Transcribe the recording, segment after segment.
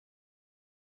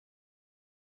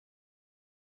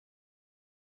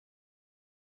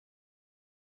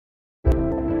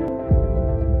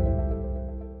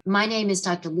My name is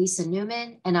Dr. Lisa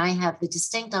Newman, and I have the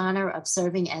distinct honor of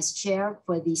serving as chair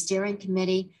for the steering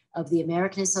committee of the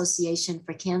American Association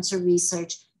for Cancer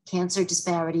Research Cancer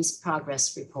Disparities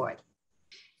Progress Report.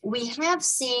 We have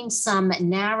seen some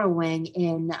narrowing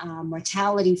in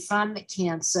mortality from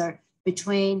cancer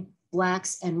between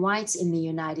Blacks and whites in the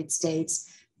United States.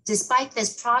 Despite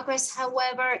this progress,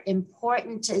 however,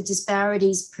 important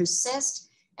disparities persist,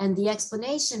 and the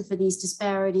explanation for these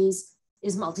disparities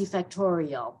is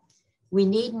multifactorial. We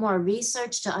need more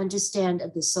research to understand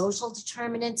the social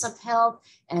determinants of health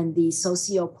and the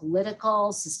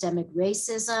socio-political, systemic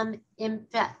racism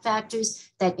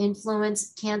factors that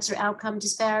influence cancer outcome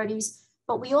disparities.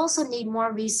 But we also need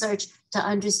more research to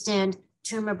understand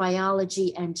tumor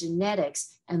biology and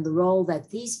genetics and the role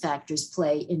that these factors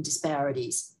play in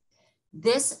disparities.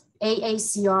 This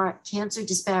AACR Cancer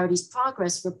Disparities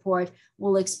Progress Report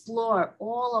will explore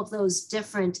all of those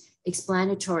different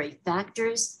explanatory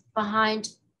factors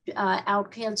behind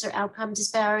cancer outcome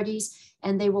disparities,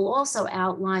 and they will also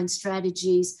outline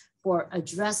strategies for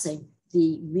addressing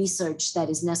the research that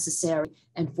is necessary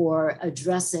and for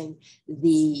addressing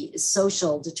the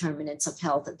social determinants of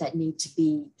health that need to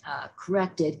be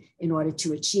corrected in order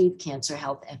to achieve cancer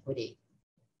health equity.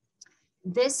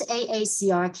 This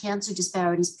AACR Cancer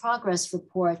Disparities Progress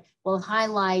Report will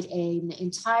highlight an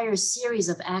entire series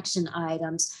of action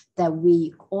items that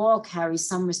we all carry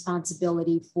some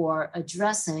responsibility for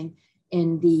addressing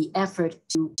in the effort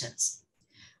to.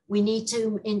 We need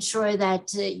to ensure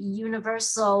that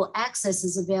universal access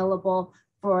is available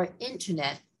for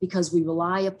internet because we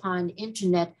rely upon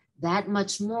internet that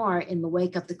much more in the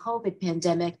wake of the COVID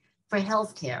pandemic for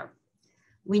healthcare.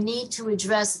 We need to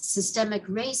address systemic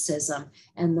racism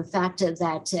and the fact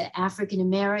that African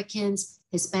Americans,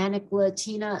 Hispanic,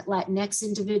 Latinx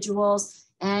individuals,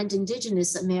 and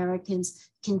Indigenous Americans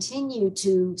continue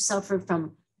to suffer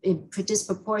from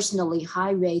disproportionately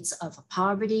high rates of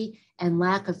poverty and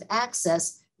lack of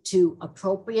access to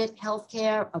appropriate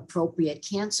healthcare, appropriate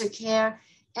cancer care,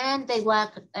 and they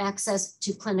lack access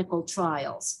to clinical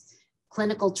trials.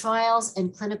 Clinical trials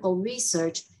and clinical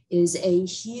research is a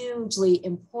hugely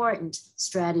important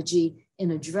strategy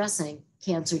in addressing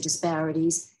cancer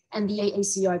disparities, and the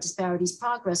AACR Disparities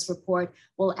Progress Report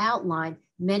will outline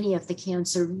many of the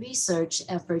cancer research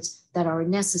efforts that are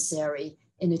necessary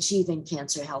in achieving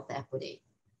cancer health equity.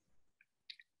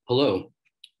 Hello,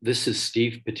 this is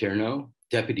Steve Paterno,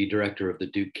 Deputy Director of the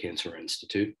Duke Cancer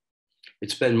Institute.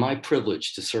 It's been my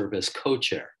privilege to serve as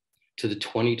co-chair to the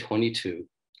 2022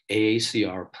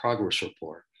 AACR Progress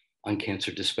Report on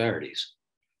cancer disparities.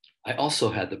 I also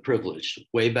had the privilege,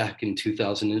 way back in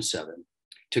 2007,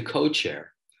 to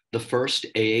co-chair the first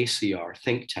AACR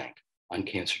think tank on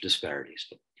cancer disparities,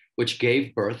 which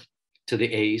gave birth to the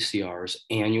AACR's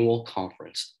annual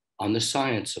conference on the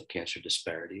science of cancer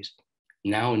disparities,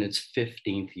 now in its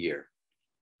 15th year.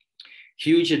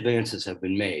 Huge advances have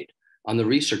been made on the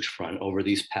research front over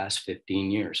these past 15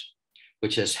 years,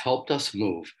 which has helped us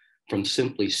move from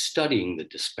simply studying the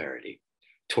disparity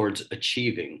towards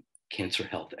achieving cancer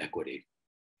health equity.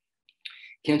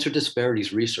 Cancer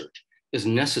disparities research is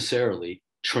necessarily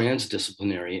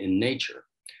transdisciplinary in nature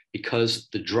because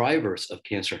the drivers of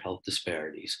cancer health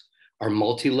disparities are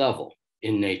multi-level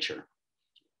in nature.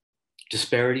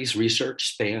 Disparities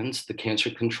research spans the cancer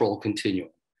control continuum,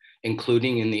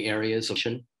 including in the areas of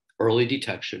early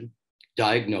detection,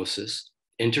 diagnosis,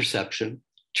 interception,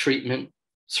 treatment,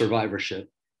 survivorship,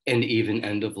 and even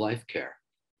end-of-life care.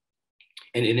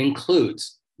 And it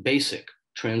includes basic,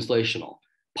 translational,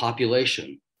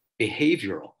 population,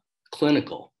 behavioral,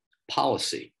 clinical,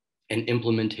 policy, and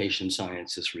implementation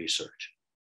sciences research.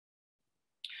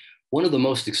 One of the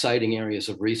most exciting areas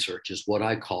of research is what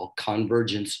I call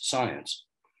Convergence Science,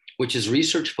 which is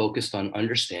research focused on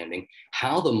understanding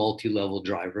how the multi-level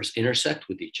drivers intersect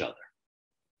with each other,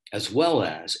 as well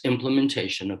as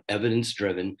implementation of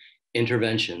evidence-driven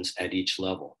interventions at each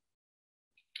level.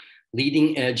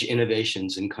 Leading edge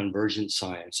innovations in convergent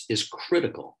science is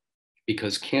critical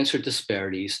because cancer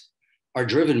disparities are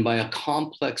driven by a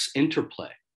complex interplay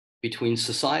between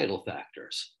societal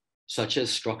factors, such as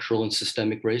structural and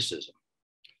systemic racism,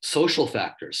 social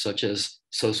factors such as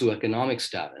socioeconomic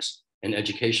status and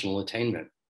educational attainment,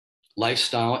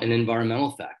 lifestyle and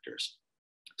environmental factors,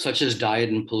 such as diet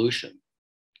and pollution,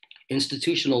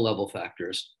 institutional level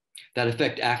factors that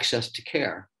affect access to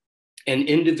care, and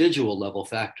individual level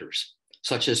factors,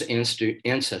 such as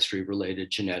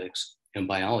ancestry-related genetics and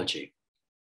biology.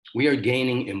 We are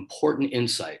gaining important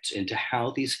insights into how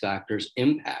these factors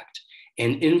impact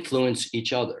and influence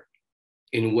each other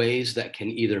in ways that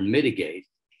can either mitigate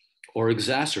or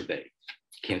exacerbate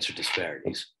cancer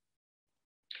disparities.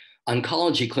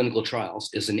 Oncology clinical trials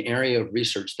is an area of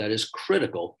research that is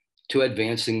critical to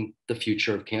advancing the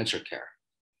future of cancer care.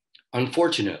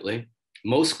 Unfortunately,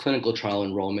 most clinical trial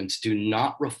enrollments do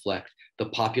not reflect the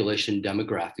population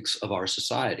demographics of our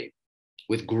society,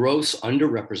 with gross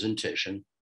underrepresentation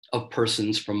of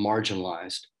persons from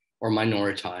marginalized or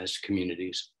minoritized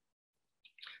communities.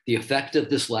 The effect of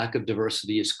this lack of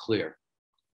diversity is clear,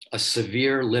 a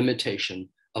severe limitation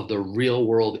of the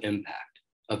real-world impact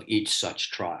of each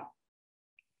such trial.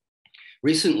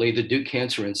 Recently, the Duke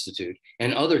Cancer Institute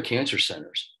and other cancer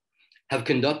centers have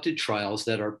conducted trials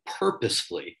that are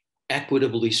purposefully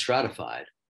equitably stratified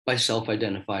by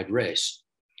self-identified race,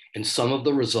 and some of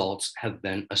the results have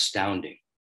been astounding.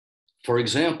 For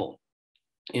example,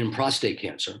 in prostate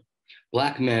cancer,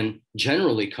 Black men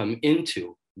generally come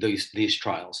into these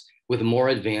trials with more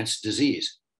advanced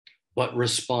disease, but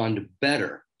respond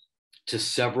better to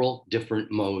several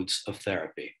different modes of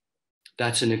therapy.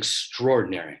 That's an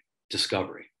extraordinary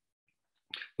discovery.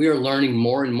 We are learning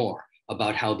more and more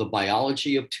about how the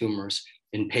biology of tumors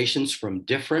in patients from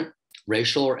different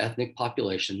racial or ethnic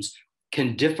populations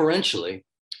can differentially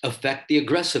affect the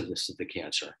aggressiveness of the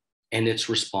cancer and its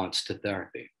response to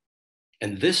therapy.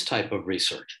 And this type of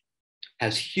research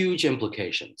has huge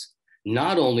implications,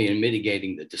 not only in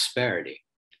mitigating the disparity,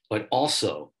 but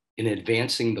also in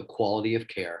advancing the quality of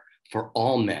care for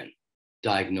all men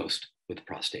diagnosed with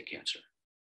prostate cancer.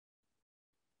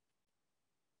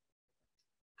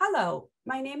 Hello,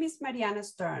 my name is Mariana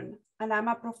Stern, and I'm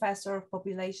a professor of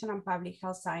Population and Public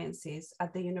Health Sciences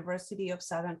at the University of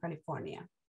Southern California.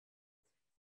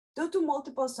 Due to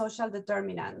multiple social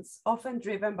determinants, often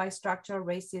driven by structural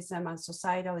racism and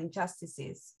societal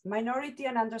injustices, minority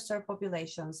and underserved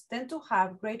populations tend to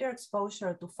have greater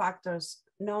exposure to factors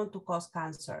known to cause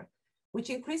cancer, which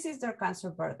increases their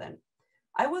cancer burden.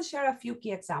 I will share a few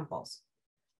key examples.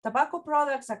 Tobacco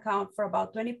products account for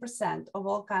about 20% of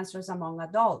all cancers among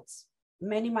adults.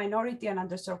 Many minority and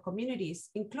underserved communities,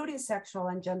 including sexual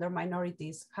and gender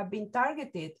minorities, have been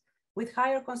targeted with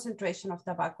higher concentration of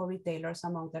tobacco retailers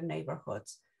among their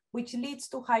neighborhoods, which leads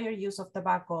to higher use of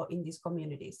tobacco in these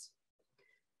communities.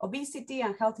 Obesity,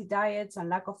 unhealthy diets, and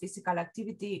lack of physical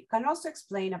activity can also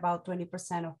explain about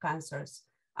 20% of cancers,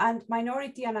 and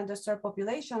minority and underserved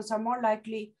populations are more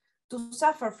likely to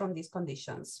suffer from these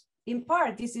conditions. In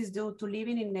part, this is due to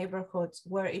living in neighborhoods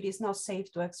where it is not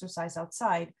safe to exercise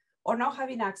outside or not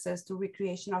having access to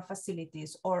recreational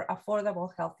facilities or affordable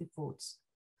healthy foods.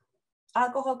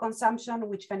 Alcohol consumption,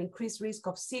 which can increase risk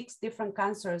of 6 different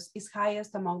cancers, is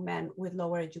highest among men with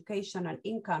lower education and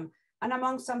income and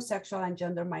among some sexual and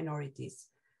gender minorities.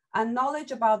 And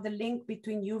knowledge about the link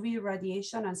between UV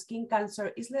radiation and skin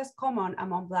cancer is less common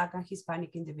among Black and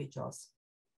Hispanic individuals.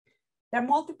 There are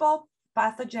multiple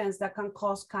pathogens that can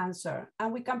cause cancer,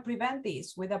 and we can prevent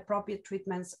these with appropriate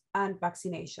treatments and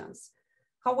vaccinations.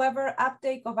 However,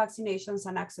 uptake of vaccinations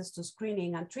and access to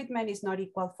screening and treatment is not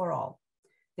equal for all.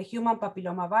 The human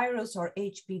papillomavirus, or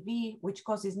HPV, which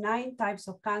causes 9 types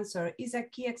of cancer, is a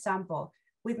key example,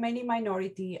 with many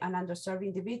minority and underserved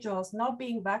individuals not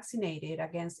being vaccinated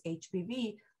against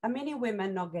HPV and many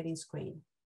women not getting screened.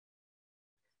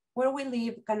 Where we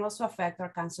live can also affect our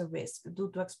cancer risk due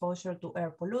to exposure to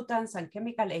air pollutants and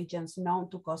chemical agents known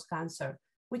to cause cancer,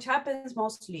 which happens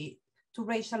mostly to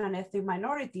racial and ethnic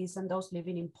minorities and those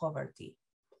living in poverty.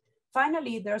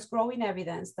 Finally, there's growing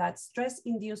evidence that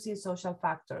stress-inducing social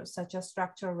factors such as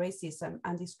structural racism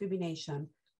and discrimination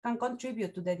can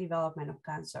contribute to the development of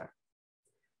cancer.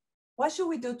 What should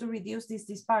we do to reduce these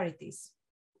disparities?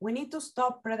 We need to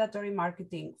stop predatory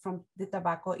marketing from the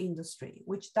tobacco industry,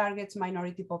 which targets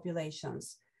minority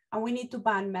populations. And we need to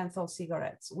ban menthol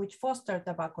cigarettes, which foster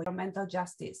tobacco environmental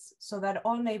justice so that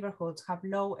all neighborhoods have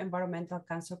low environmental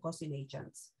cancer-causing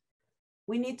agents.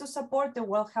 We need to support the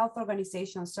World Health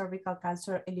Organization's cervical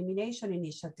cancer elimination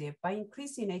initiative by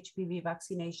increasing HPV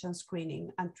vaccination,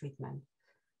 screening, and treatment.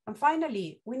 And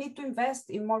finally, we need to invest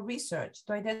in more research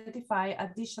to identify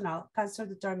additional cancer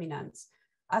determinants,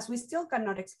 as we still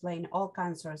cannot explain all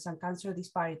cancers and cancer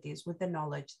disparities with the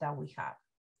knowledge that we have.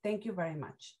 Thank you very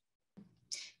much.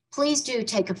 Please do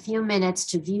take a few minutes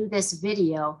to view this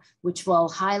video, which will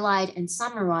highlight and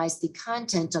summarize the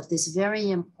content of this very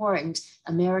important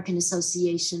American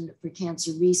Association for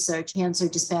Cancer Research Cancer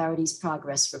Disparities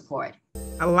Progress Report.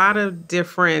 A lot of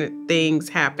different things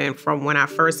happened from when I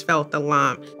first felt the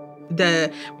lump.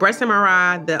 The breast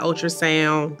MRI, the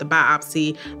ultrasound, the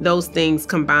biopsy, those things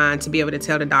combined to be able to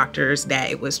tell the doctors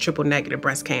that it was triple negative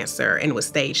breast cancer and it was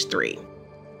stage 3.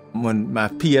 When my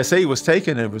PSA was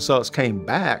taken and the results came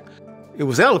back, it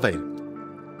was elevated.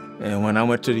 And when I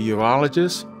went to the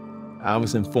urologist, I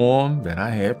was informed that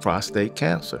I had prostate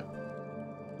cancer.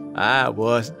 I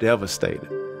was devastated.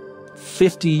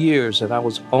 50 years, and I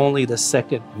was only the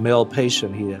second male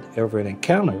patient he had ever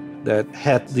encountered that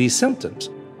had these symptoms.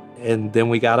 And then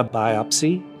we got a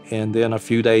biopsy, and then a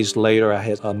few days later, I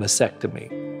had a mastectomy.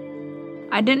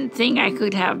 I didn't think I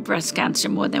could have breast cancer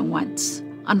more than once.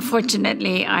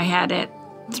 Unfortunately, I had it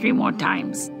 3 more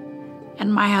times.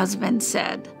 And my husband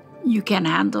said, "You can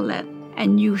handle it,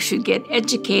 and you should get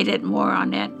educated more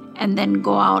on it, and then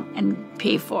go out and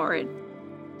pay for it."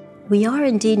 We are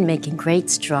indeed making great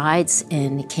strides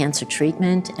in cancer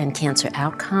treatment and cancer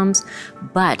outcomes,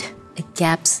 but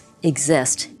gaps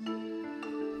exist.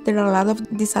 There are a lot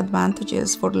of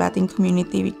disadvantages for Latin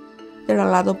community. There are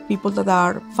a lot of people that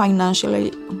are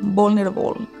financially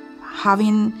vulnerable.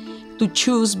 Having to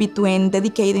choose between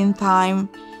dedicating time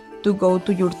to go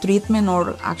to your treatment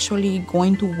or actually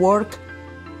going to work.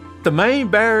 The main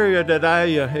barrier that I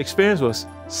experienced was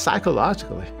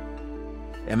psychologically.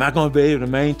 Am I going to be able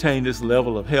to maintain this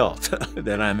level of health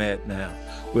that I'm at now,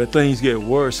 where things get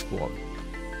worse for me?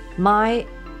 My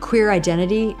queer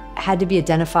identity had to be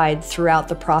identified throughout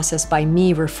the process by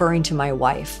me referring to my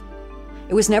wife.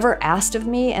 It was never asked of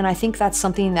me, and I think that's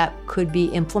something that could be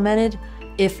implemented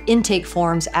if intake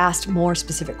forms asked more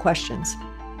specific questions.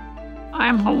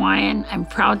 I'm Hawaiian. I'm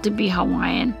proud to be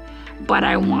Hawaiian, but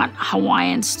I want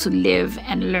Hawaiians to live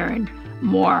and learn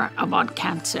more about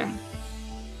cancer.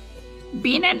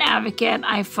 Being an advocate,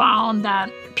 I found that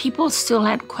people still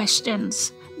had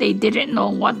questions. They didn't know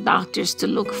what doctors to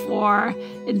look for.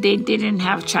 They didn't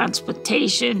have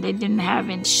transportation. They didn't have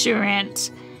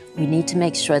insurance. We need to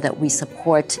make sure that we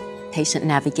support patient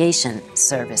navigation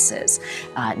services.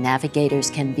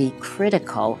 Navigators can be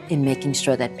critical in making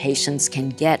sure that patients can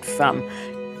get from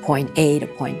point A to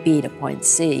point B to point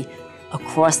C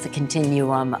across the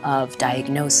continuum of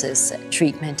diagnosis,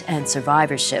 treatment, and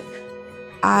survivorship.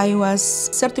 I was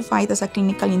certified as a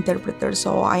clinical interpreter,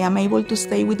 so I am able to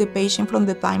stay with the patient from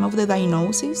the time of the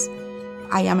diagnosis.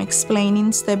 I am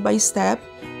explaining step by step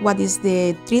what is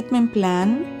the treatment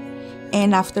plan,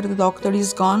 and after the doctor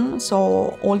is gone,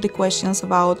 so all the questions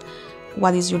about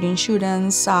what is your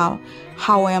insurance,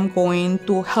 how I am going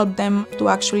to help them to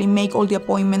actually make all the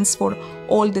appointments for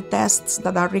all the tests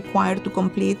that are required to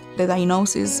complete the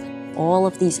diagnosis. All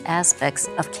of these aspects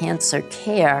of cancer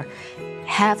care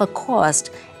have a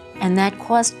cost, and that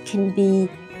cost can be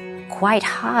quite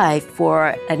high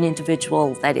for an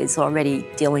individual that is already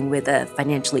dealing with a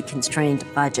financially constrained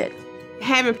budget.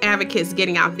 Having advocates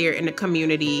getting out there in the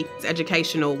community,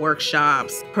 educational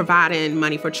workshops, providing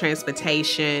money for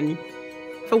transportation.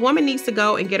 If a woman needs to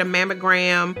go and get a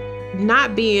mammogram,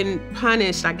 not being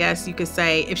punished, I guess you could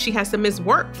say, if she has to miss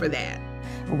work for that.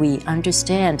 We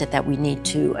understand that we need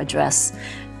to address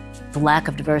the lack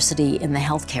of diversity in the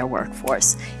healthcare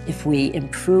workforce. If we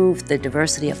improve the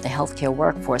diversity of the healthcare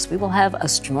workforce, we will have a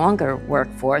stronger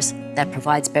workforce that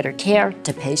provides better care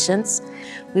to patients.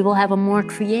 We will have a more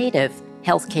creative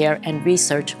healthcare and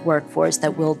research workforce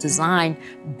that will design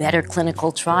better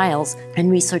clinical trials and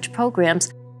research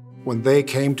programs. When they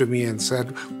came to me and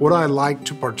said, would I like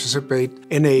to participate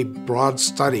in a broad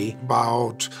study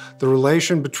about the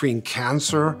relation between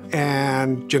cancer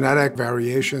and genetic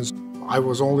variations, I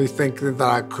was only thinking that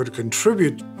I could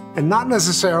contribute and not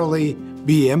necessarily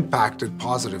be impacted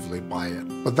positively by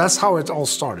it. But that's how it all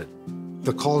started.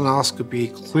 The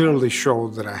colonoscopy clearly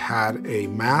showed that I had a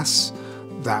mass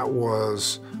that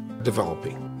was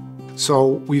developing.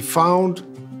 So we found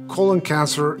colon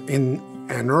cancer in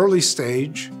an early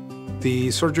stage.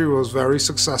 The surgery was very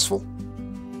successful.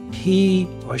 He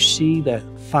or she that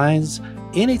finds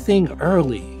anything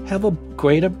early have a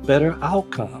greater, better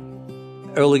outcome.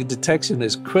 Early detection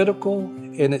is critical,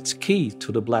 and it's key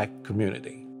to the Black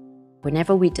community.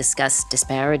 Whenever we discuss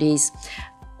disparities,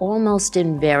 almost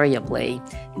invariably,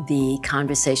 the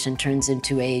conversation turns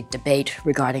into a debate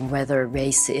regarding whether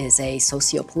race is a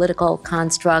socio-political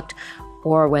construct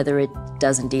or whether it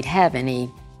does indeed have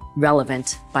any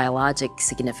relevant biologic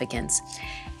significance.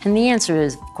 And the answer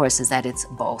is, of course, is that it's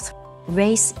both.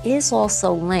 Race is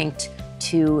also linked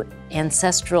to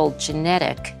ancestral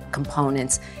genetic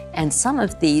components, and some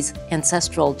of these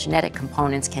ancestral genetic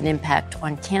components can impact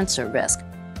on cancer risk.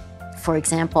 For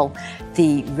example,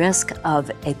 the risk of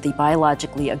the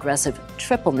biologically aggressive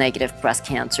triple-negative breast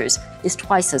cancers is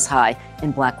twice as high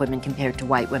in Black women compared to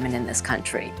white women in this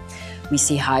country. We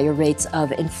see higher rates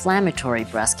of inflammatory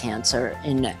breast cancer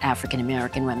in African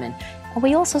American women, and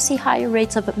we also see higher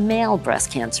rates of male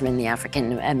breast cancer in the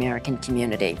African American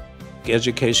community.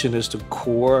 Education is the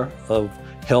core of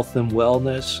health and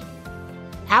wellness.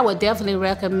 I would definitely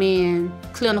recommend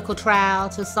clinical trial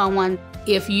to someone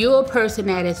If you're a person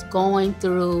that is going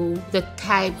through the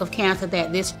type of cancer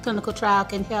that this clinical trial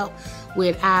can help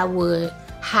with, I would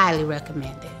highly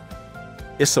recommend it.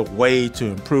 It's a way to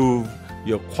improve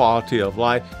your quality of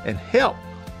life and help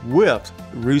with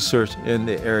research in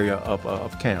the area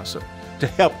of cancer, to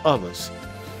help others.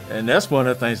 And that's one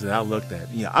of the things that I looked at.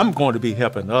 I'm going to be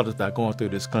helping others by going through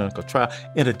this clinical trial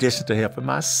in addition to helping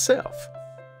myself.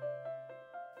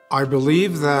 I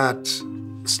believe that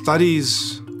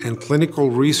studies and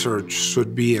clinical research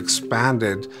should be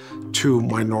expanded to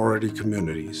minority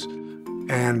communities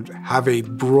and have a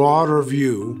broader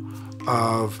view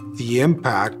of the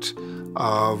impact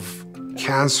of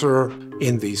cancer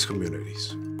in these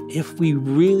communities. If we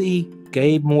really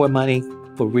gave more money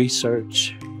for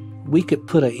research, we could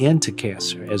put an end to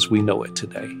cancer as we know it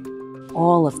today.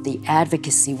 All of the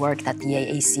advocacy work that the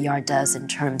AACR does in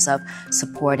terms of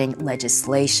supporting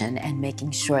legislation and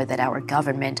making sure that our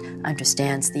government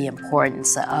understands the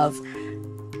importance of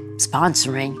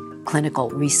sponsoring clinical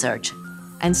research.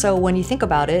 And so when you think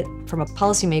about it from a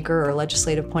policymaker or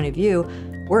legislative point of view,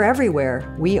 we're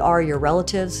everywhere. We are your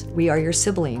relatives, we are your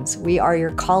siblings, we are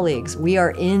your colleagues, we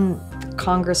are in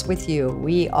Congress with you,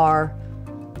 we are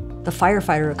the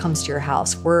firefighter who comes to your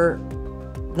house, we're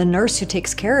the nurse who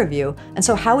takes care of you. And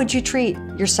so how would you treat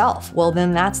yourself? Well,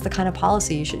 then that's the kind of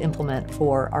policy you should implement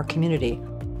for our community.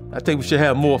 I think we should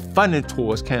have more funding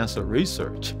towards cancer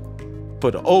research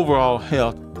for the overall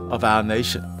health of our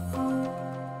nation.